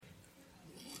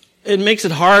it makes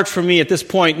it hard for me at this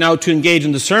point now to engage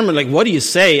in the sermon. Like, what do you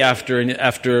say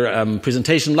after a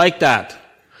presentation like that?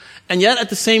 And yet, at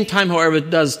the same time, however, it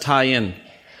does tie in.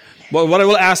 Well, what I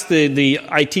will ask the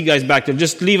IT guys back there,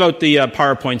 just leave out the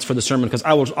PowerPoints for the sermon, because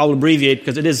I'll abbreviate,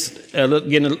 because it is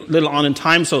getting a little on in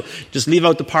time. So just leave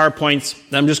out the PowerPoints.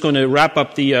 I'm just going to wrap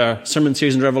up the sermon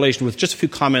series in Revelation with just a few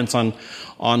comments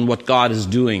on what God is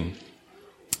doing.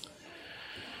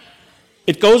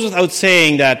 It goes without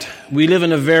saying that we live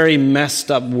in a very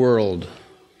messed up world.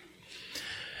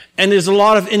 And there's a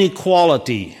lot of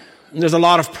inequality. And there's a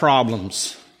lot of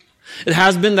problems. It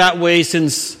has been that way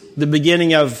since the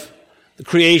beginning of the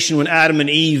creation, when Adam and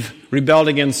Eve rebelled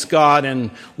against God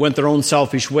and went their own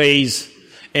selfish ways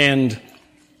and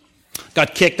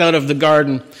got kicked out of the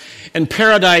garden. And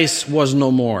paradise was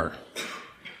no more.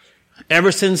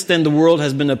 Ever since then, the world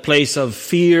has been a place of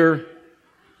fear,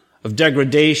 of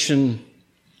degradation,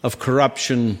 of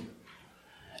corruption,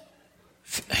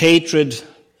 hatred,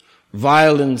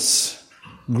 violence,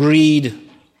 greed.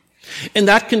 And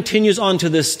that continues on to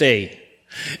this day.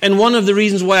 And one of the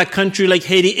reasons why a country like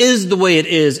Haiti is the way it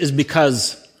is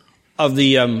because of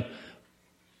the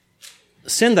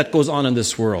sin that goes on in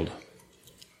this world.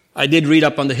 I did read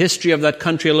up on the history of that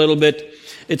country a little bit.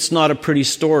 It's not a pretty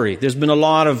story. There's been a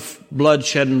lot of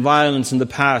bloodshed and violence in the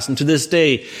past, and to this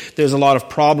day, there's a lot of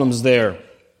problems there.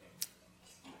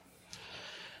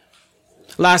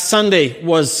 Last Sunday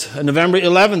was November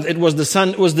 11th. November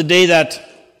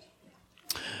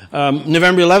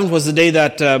 11th was the day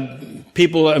that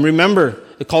people remember.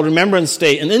 It's called Remembrance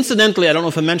Day. And incidentally, I don't know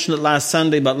if I mentioned it last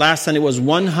Sunday, but last Sunday was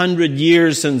 100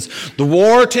 years since the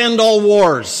war to end all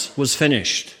wars was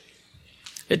finished.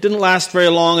 It didn't last very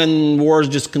long, and wars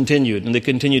just continued, and they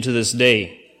continue to this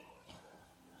day.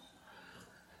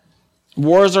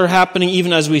 Wars are happening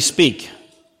even as we speak.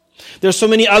 There's so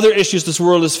many other issues this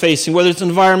world is facing, whether it's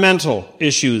environmental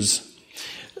issues.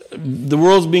 The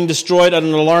world's being destroyed at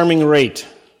an alarming rate.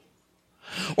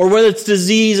 Or whether it's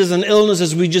diseases and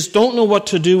illnesses we just don't know what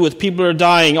to do with. People are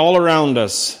dying all around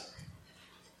us.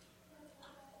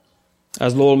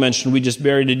 As Lowell mentioned, we just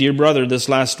buried a dear brother this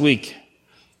last week.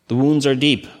 The wounds are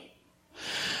deep.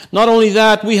 Not only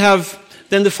that, we have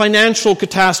then the financial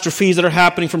catastrophes that are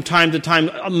happening from time to time.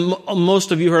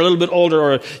 Most of you who are a little bit older,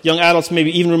 or young adults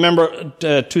maybe even remember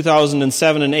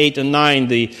 2007 and 8 and 9,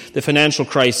 the financial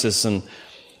crisis. And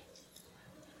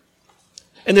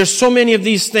there's so many of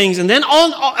these things. And then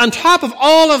on top of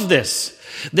all of this,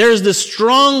 there's this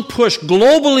strong push,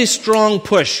 globally strong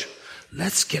push.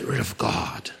 Let's get rid of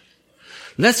God.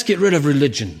 Let's get rid of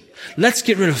religion. Let's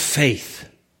get rid of faith.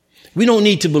 We don't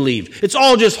need to believe. It's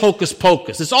all just hocus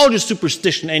pocus. It's all just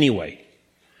superstition anyway.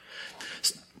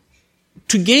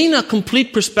 To gain a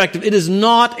complete perspective, it is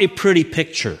not a pretty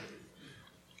picture.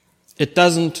 It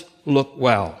doesn't look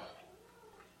well.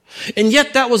 And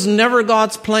yet that was never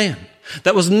God's plan.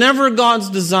 That was never God's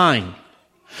design.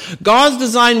 God's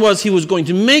design was He was going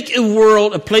to make a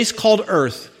world, a place called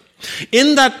earth.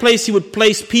 In that place He would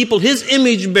place people, His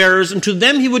image bearers, and to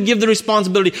them He would give the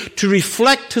responsibility to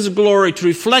reflect His glory, to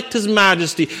reflect His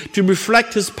majesty, to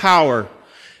reflect His power,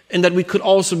 and that we could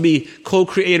also be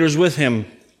co-creators with Him.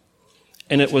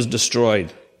 And it was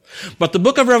destroyed. But the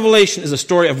book of Revelation is a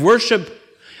story of worship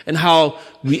and how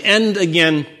we end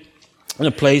again in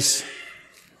a place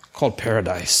called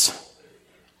paradise.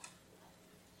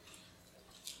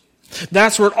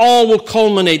 That's where it all will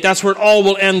culminate. That's where it all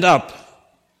will end up.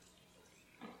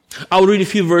 I'll read a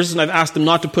few verses, and I've asked them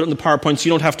not to put it in the PowerPoint, so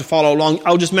you don't have to follow along.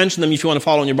 I'll just mention them if you want to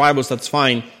follow in your Bibles, that's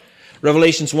fine.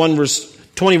 Revelations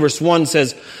 20 verse 1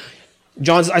 says,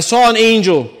 John says, I saw an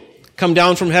angel come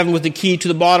down from heaven with the key to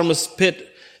the bottomless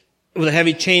pit with a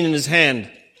heavy chain in his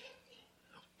hand.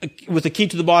 With the key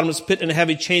to the bottomless pit and a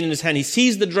heavy chain in his hand. He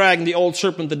seized the dragon, the old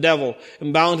serpent, the devil,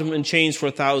 and bound him in chains for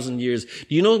 1,000 years.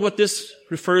 Do you know what this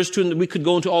refers to? And we could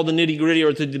go into all the nitty-gritty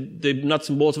or the nuts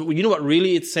and bolts of it. You know what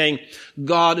really it's saying?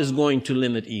 God is going to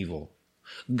limit evil.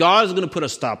 God is going to put a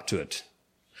stop to it.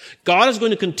 God is going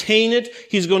to contain it.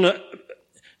 He's going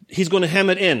to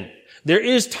hem it in. There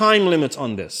is time limits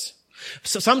on this.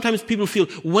 So sometimes people feel,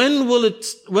 when will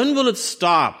it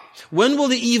stop? When will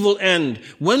the evil end?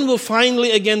 When will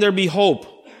finally again there be hope?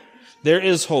 There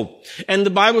is hope. And the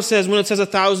Bible says, when it says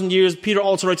 1,000 years, Peter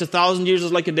also writes 1,000 years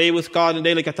is like a day with God, and a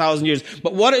day like 1,000 years.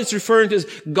 But what it's referring to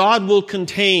is God will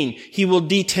contain. He will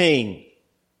detain.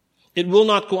 It will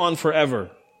not go on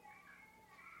forever.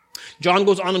 John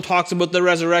goes on and talks about the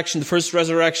resurrection, the first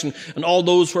resurrection, and all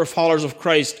those who are followers of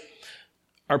Christ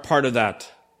are part of that.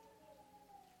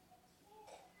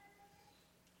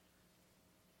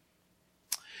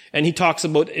 And he talks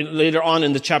about later on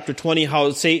in the chapter 20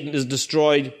 how Satan is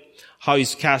destroyed, how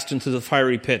he's cast into the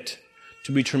fiery pit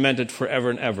to be tormented forever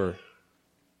and ever.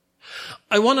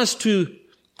 I want us to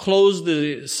close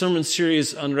the sermon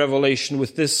series on Revelation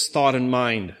with this thought in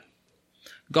mind.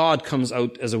 God comes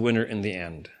out as a winner in the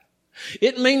end.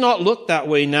 It may not look that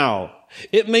way now.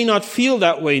 It may not feel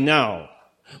that way now.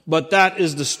 But that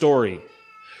is the story.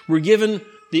 We're given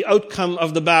the outcome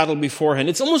of the battle beforehand.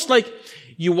 It's almost like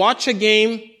you watch a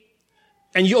game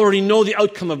and you already know the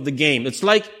outcome of the game. It's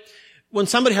like when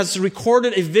somebody has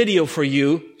recorded a video for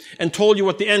you and told you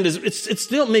what the end is. It's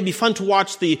still maybe fun to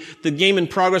watch the game in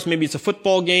progress. Maybe it's a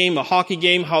football game, a hockey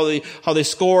game, how they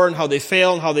score and how they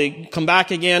fail and how they come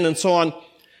back again and so on.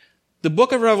 The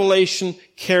book of Revelation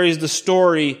carries the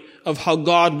story of how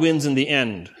God wins in the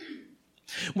end.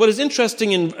 What is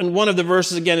interesting in one of the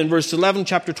verses, again in verse 11,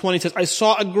 chapter 20, says, I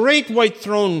saw a great white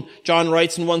throne, John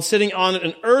writes, and one sitting on it,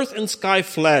 and earth and sky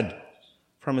fled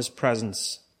from his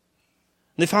presence.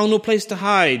 And they found no place to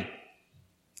hide.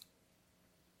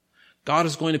 God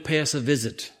is going to pay us a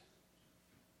visit.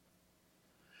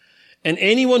 And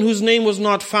anyone whose name was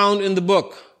not found in the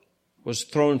book was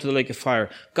thrown into the lake of fire.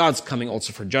 God's coming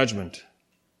also for judgment.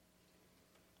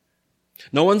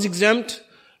 No one's exempt.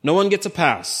 No one gets a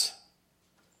pass.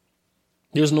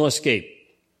 There's no escape.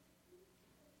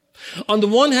 On the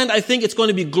one hand, I think it's going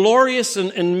to be glorious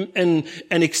and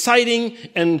exciting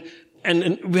and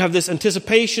we have this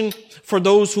anticipation for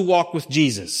those who walk with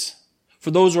Jesus,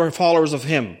 for those who are followers of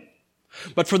Him.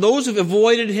 But for those who've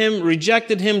avoided Him,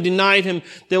 rejected Him, denied Him,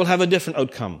 they will have a different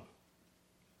outcome.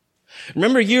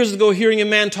 Remember years ago hearing a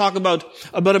man talk about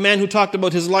a man who talked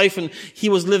about his life, and he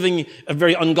was living a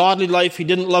very ungodly life. He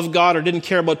didn't love God or didn't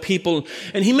care about people.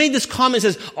 And he made this comment,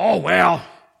 says, oh well,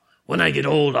 when I get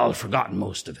old, I'll have forgotten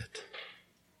most of it.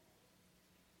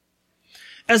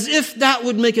 As if that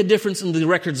would make a difference in the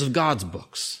records of God's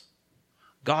books.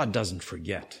 God doesn't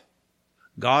forget.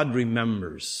 God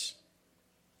remembers.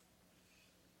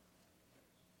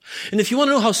 And if you want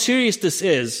to know how serious this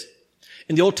is,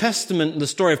 in the Old Testament, the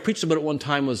story I've preached about it one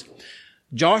time was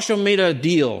Joshua made a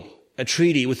deal, a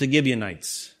treaty with the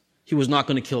Gibeonites. He was not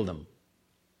going to kill them.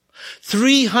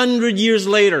 300 years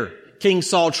later, King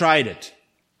Saul tried it,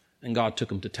 and God took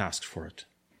him to task for it.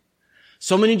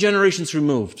 So many generations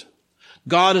removed.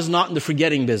 God is not in the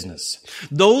forgetting business.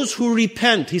 Those who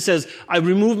repent, He says, I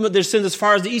remove their sins as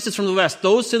far as the east is from the west.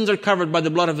 Those sins are covered by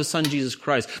the blood of His Son, Jesus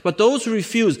Christ. But those who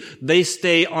refuse, they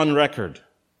stay on record.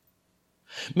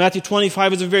 Matthew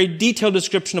 25 is a very detailed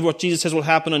description of what Jesus says will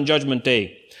happen on Judgment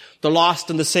Day. The lost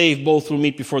and the saved both will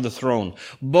meet before the throne.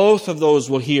 Both of those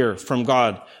will hear from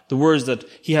God the words that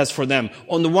He has for them.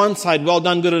 On the one side, well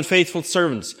done, good and faithful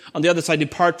servants. On the other side,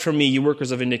 depart from me, you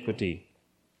workers of iniquity.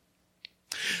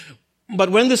 But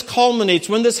when this culminates,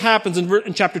 when this happens,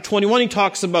 in chapter 21, he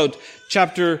talks about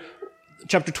chapter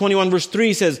 21, verse 3,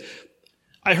 he says,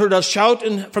 I heard a shout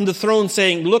from the throne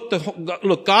saying, look,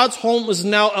 God's home is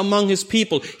now among His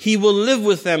people. He will live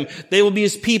with them. They will be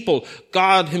His people.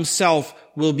 God Himself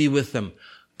will be with them.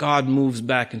 God moves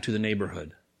back into the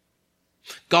neighborhood.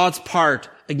 God's part,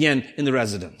 again, in the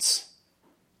residence.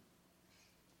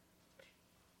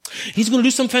 He's going to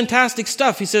do some fantastic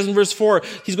stuff. He says in verse 4,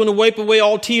 He's going to wipe away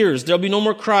all tears. There'll be no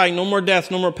more crying, no more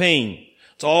death, no more pain.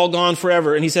 It's all gone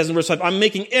forever. And He says in verse 5, I'm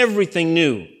making everything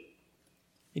new.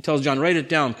 He tells John, write it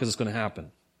down because it's going to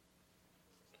happen.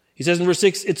 He says in verse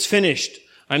 6, it's finished.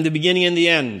 I'm the beginning and the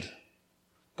end.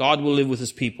 God will live with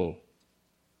His people.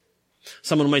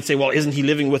 Someone might say, well, isn't He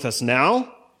living with us now?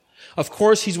 Of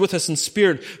course, He's with us in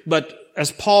spirit, but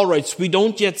as Paul writes, we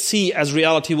don't yet see as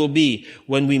reality will be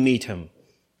when we meet Him.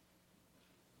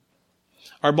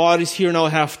 Our bodies here now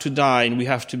have to die and we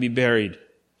have to be buried.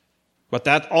 But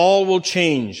that all will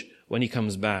change when He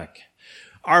comes back.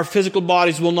 Our physical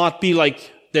bodies will not be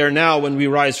like they're now when we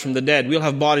rise from the dead. We'll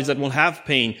have bodies that won't have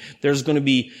pain. There's going to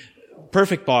be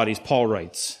perfect bodies, Paul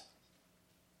writes.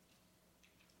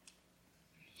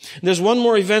 There's one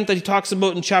more event that he talks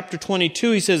about in chapter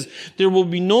 22. He says, there will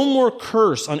be no more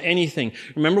curse on anything.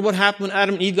 Remember what happened when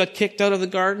Adam and Eve got kicked out of the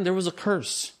garden? There was a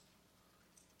curse.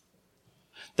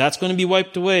 That's going to be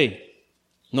wiped away.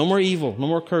 No more evil, no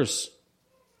more curse.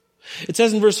 It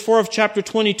says in verse 4 of chapter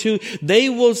 22, they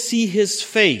will see His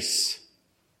face.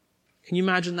 Can you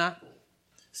imagine that?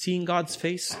 Seeing God's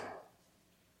face?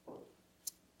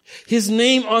 His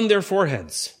name on their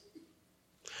foreheads.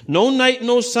 No night,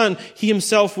 no sun. He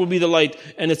Himself will be the light.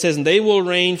 And it says, and they will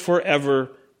reign forever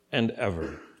and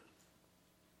ever.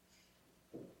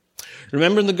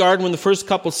 Remember in the garden when the first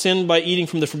couple sinned by eating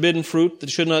from the forbidden fruit that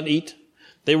they should not eat?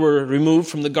 They were removed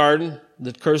from the garden.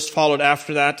 The curse followed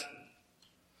after that.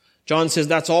 John says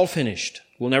that's all finished.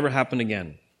 Will never happen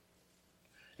again.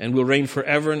 And will reign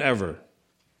forever and ever.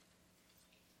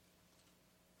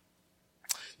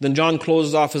 Then John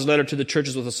closes off his letter to the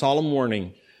churches with a solemn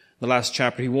warning. The last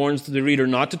chapter, he warns the reader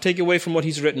not to take away from what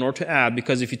he's written or to add,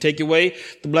 because if you take away,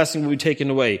 the blessing will be taken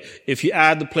away. If you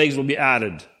add, the plagues will be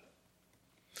added.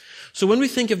 So when we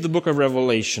think of the book of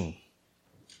Revelation,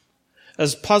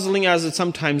 as puzzling as it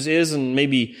sometimes is, and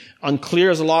maybe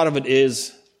unclear as a lot of it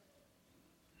is,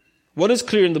 what is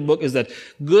clear in the book is that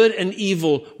good and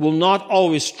evil will not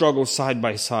always struggle side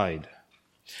by side.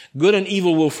 Good and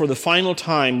evil will, for the final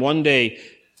time, one day,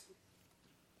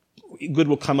 good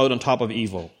will come out on top of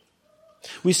evil.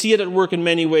 We see it at work in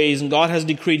many ways, and God has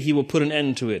decreed He will put an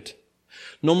end to it.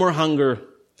 No more hunger,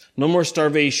 no more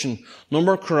starvation, no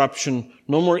more corruption,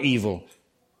 no more evil.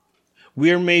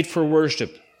 We are made for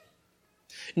worship.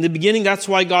 In the beginning, that's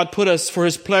why God put us for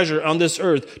His pleasure on this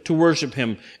earth, to worship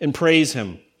Him and praise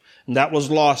Him. And that was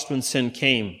lost when sin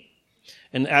came.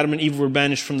 And Adam and Eve were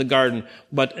banished from the garden.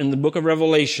 But in the book of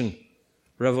Revelation,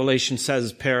 Revelation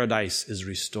says paradise is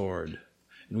restored.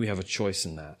 And we have a choice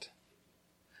in that.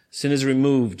 Sin is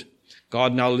removed.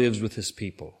 God now lives with His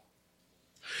people.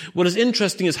 What is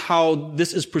interesting is how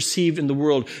this is perceived in the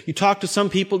world. You talk to some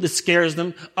people, it scares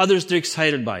them. Others, they're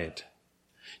excited by it.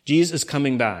 Jesus is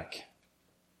coming back.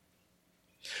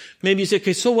 Maybe you say,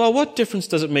 okay, so what difference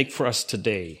does it make for us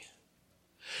today?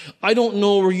 I don't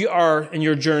know where you are in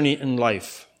your journey in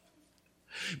life.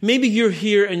 Maybe you're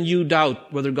here and you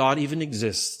doubt whether God even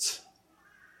exists.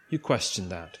 You question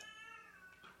that.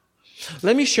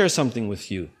 Let me share something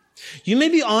with you. You may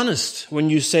be honest when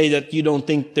you say that you don't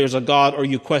think there's a God or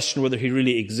you question whether He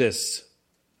really exists.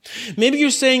 Maybe you're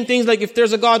saying things like, if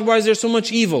there's a God, why is there so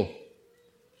much evil?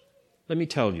 Let me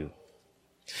tell you.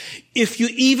 If you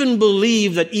even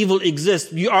believe that evil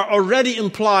exists, you are already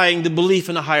implying the belief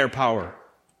in a higher power.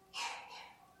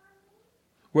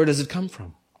 Where does it come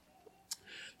from?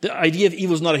 The idea of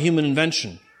evil is not a human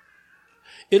invention.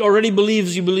 It already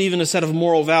believes you believe in a set of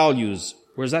moral values.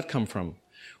 Where does that come from?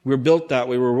 We're built that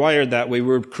way. We're wired that way.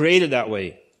 We're created that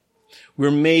way.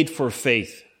 We're made for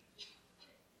faith.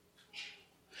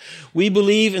 We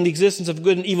believe in the existence of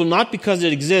good and evil not because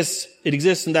it exists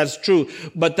and that's true,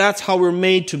 but that's how we're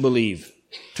made to believe,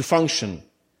 to function.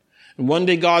 And one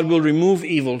day God will remove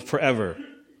evil forever.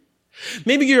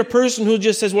 Maybe you're a person who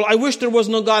just says, well, I wish there was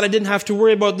no God. I didn't have to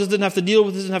worry about this, didn't have to deal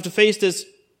with this, didn't have to face this.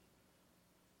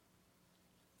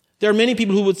 There are many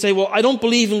people who would say, well, I don't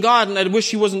believe in God and I wish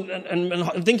He wasn't, and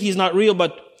I think He's not real,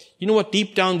 but you know what?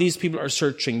 Deep down, these people are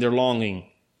searching, they're longing.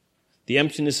 The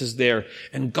emptiness is there,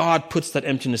 and God puts that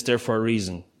emptiness there for a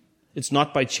reason. It's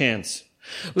not by chance.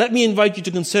 Let me invite you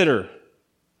to consider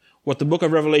what the book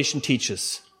of Revelation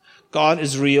teaches. God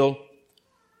is real.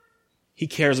 He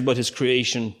cares about His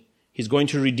creation. He's going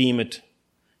to redeem it.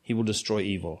 He will destroy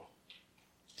evil.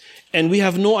 And we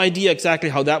have no idea exactly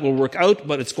how that will work out,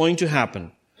 but it's going to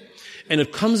happen. And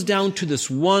it comes down to this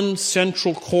one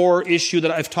central core issue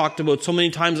that I've talked about so many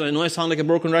times. I know I sound like a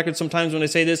broken record sometimes when I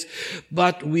say this,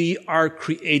 but we are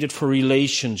created for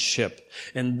relationship.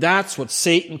 And that's what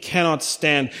Satan cannot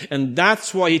stand. And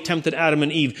that's why he tempted Adam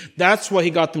and Eve. That's why he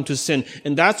got them to sin.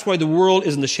 And that's why the world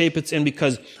is in the shape it's in,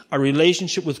 because a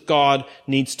relationship with God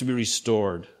needs to be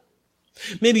restored.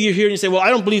 Maybe you're here and you say, well, I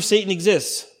don't believe Satan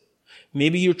exists.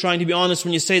 Maybe you're trying to be honest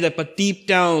when you say that, but deep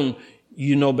down,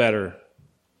 you know better.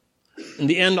 In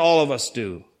the end, all of us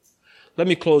do. Let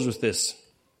me close with this.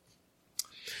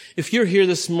 If you're here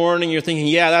this morning, you're thinking,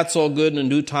 yeah, that's all good, and in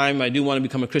due time, I do want to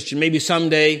become a Christian. Maybe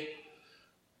someday,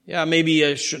 yeah, maybe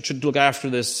I should look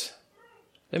after this.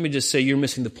 Let me just say, you're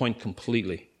missing the point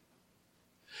completely.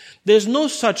 There's no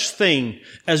such thing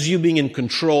as you being in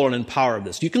control and in power of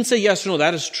this. You can say yes or no,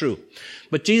 that is true.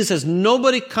 But Jesus says,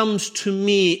 nobody comes to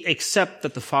me except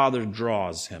that the Father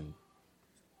draws him.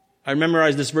 I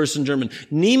memorized this verse in German.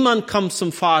 Niemand kommt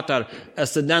zum Vater,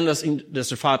 es sei denn, dass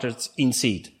der Vater ihn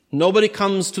sieht. Nobody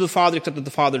comes to the Father except that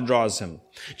the Father draws him.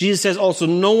 Jesus says also,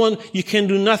 you can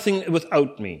do nothing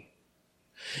without me.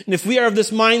 And if we are of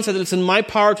this mindset that it's in my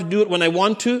power to do it when I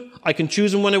want to, I can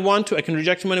choose him when I want to, I can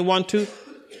reject him when I want to,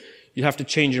 you have to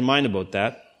change your mind about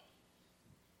that.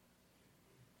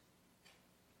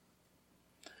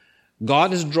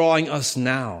 God is drawing us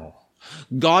now.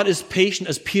 God is patient,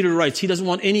 as Peter writes. He doesn't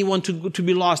want anyone to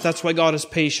be lost. That's why God is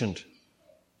patient.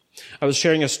 I was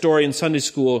sharing a story in Sunday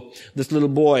school. This little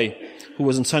boy who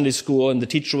was in Sunday school, and the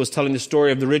teacher was telling the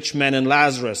story of the rich man and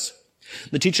Lazarus.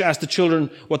 The teacher asked the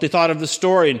children what they thought of the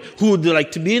story and who would they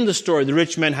like to be in the story. The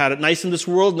rich man had it nice in this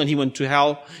world, and then he went to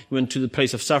hell. He went to the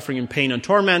place of suffering and pain and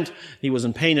torment. He was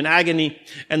in pain and agony.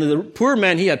 And the poor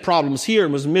man, he had problems here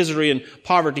and was in misery and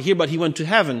poverty here, but he went to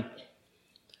heaven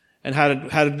and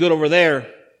had it good over there.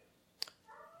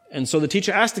 And so the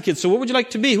teacher asked the kids, so what would you like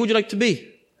to be? Who would you like to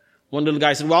be? One little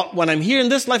guy said, well, when I'm here in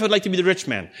this life, I'd like to be the rich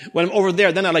man. When I'm over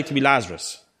there, then I'd like to be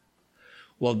Lazarus.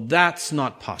 Well, that's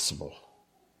not possible.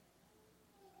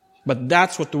 But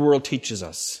that's what the world teaches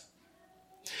us.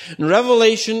 And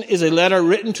Revelation is a letter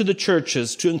written to the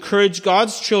churches to encourage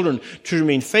God's children to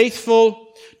remain faithful,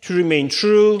 to remain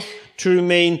true, to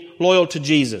remain loyal to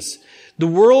Jesus. The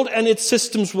world and its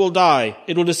systems will die.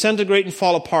 It will disintegrate and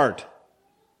fall apart.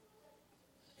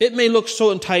 It may look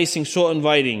so enticing, so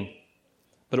inviting,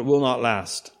 but it will not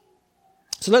last.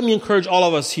 So let me encourage all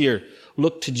of us here,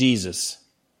 look to Jesus.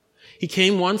 He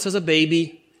came once as a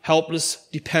baby, helpless,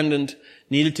 dependent,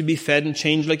 needed to be fed and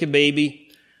changed like a baby,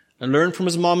 and learned from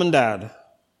his mom and dad.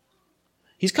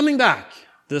 He's coming back,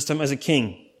 this time as a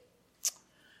king,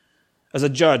 as a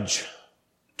judge,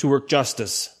 to work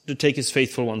justice, to take his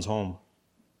faithful ones home.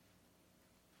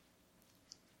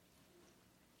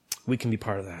 We can be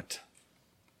part of that.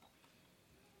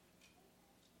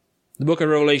 The book of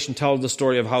Revelation tells the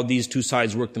story of how these two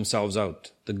sides work themselves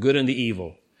out, the good and the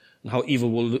evil, and how evil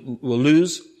will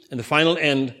lose. In the final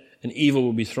end, and evil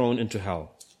will be thrown into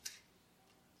hell.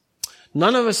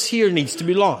 None of us here needs to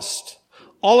be lost.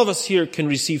 All of us here can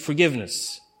receive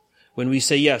forgiveness when we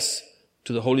say yes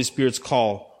to the Holy Spirit's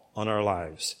call on our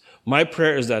lives. My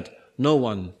prayer is that no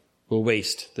one will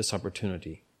waste this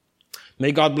opportunity.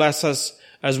 May God bless us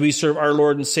as we serve our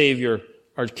Lord and Savior,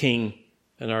 our King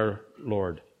and our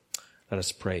Lord. Let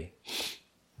us pray.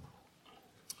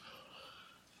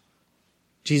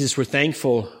 Jesus, we're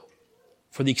thankful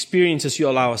for the experiences you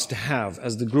allow us to have.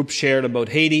 As the group shared about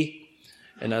Haiti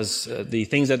and as the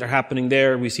things that are happening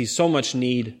there, we see so much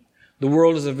need. The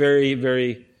world is a very,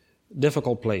 very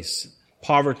difficult place.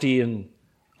 Poverty and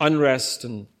unrest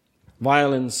and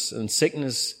violence and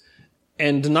sickness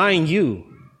and denying you.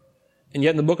 And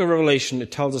yet in the book of Revelation,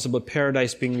 it tells us about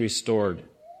paradise being restored.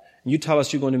 And you tell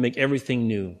us you're going to make everything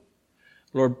new.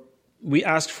 Lord, we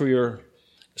ask for your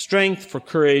strength, for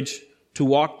courage to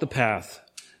walk the path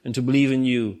and to believe in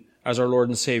you as our Lord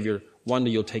and Savior. One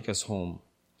day you'll take us home.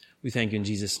 We thank you in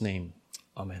Jesus' name.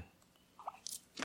 Amen.